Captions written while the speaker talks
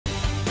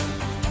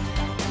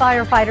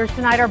Firefighters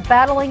tonight are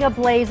battling a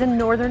blaze in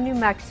northern New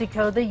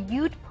Mexico. The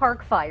Ute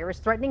Park fire is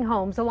threatening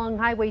homes along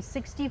Highway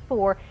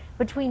 64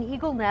 between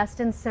Eagle Nest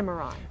and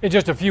Cimarron. In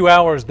just a few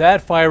hours, that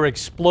fire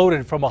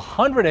exploded from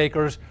 100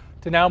 acres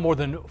to now more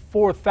than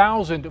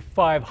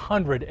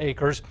 4,500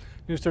 acres.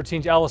 News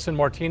 13's Allison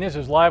Martinez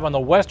is live on the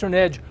western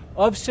edge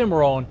of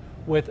Cimarron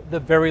with the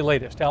very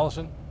latest.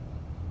 Allison.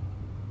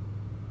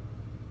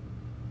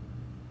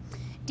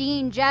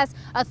 Dean, Jess,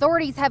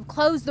 authorities have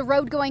closed the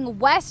road going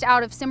west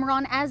out of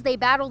Cimarron as they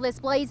battle this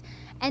blaze.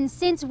 And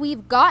since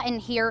we've gotten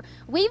here,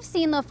 we've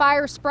seen the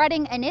fire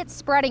spreading, and it's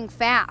spreading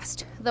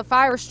fast. The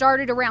fire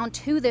started around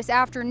 2 this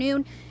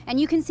afternoon, and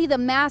you can see the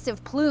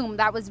massive plume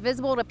that was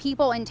visible to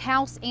people in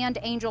Taos and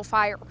Angel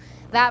Fire.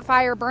 That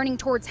fire burning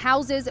towards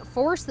houses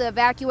forced the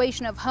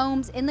evacuation of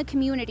homes in the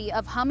community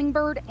of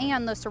Hummingbird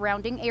and the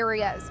surrounding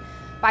areas.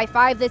 By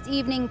 5 this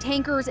evening,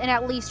 tankers and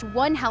at least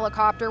 1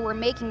 helicopter were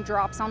making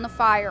drops on the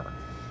fire.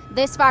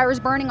 This fire is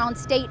burning on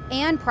state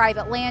and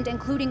private land,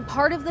 including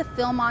part of the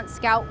Philmont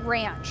Scout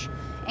Ranch.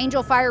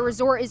 Angel Fire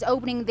Resort is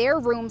opening their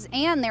rooms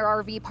and their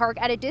RV park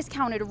at a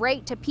discounted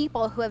rate to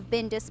people who have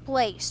been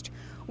displaced.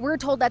 We're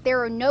told that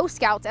there are no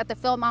scouts at the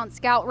Philmont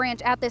Scout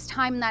Ranch at this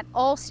time and that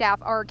all staff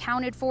are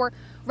accounted for.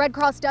 Red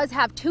Cross does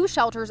have 2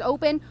 shelters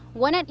open,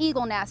 one at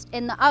Eagle Nest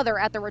and the other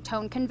at the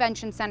Raton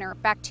Convention Center.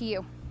 Back to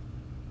you.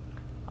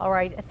 All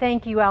right,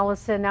 thank you,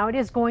 Allison. Now it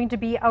is going to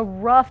be a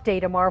rough day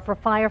tomorrow for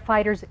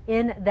firefighters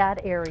in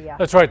that area.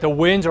 That's right. The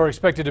winds are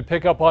expected to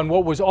pick up on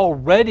what was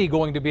already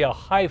going to be a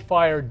high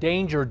fire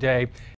danger day.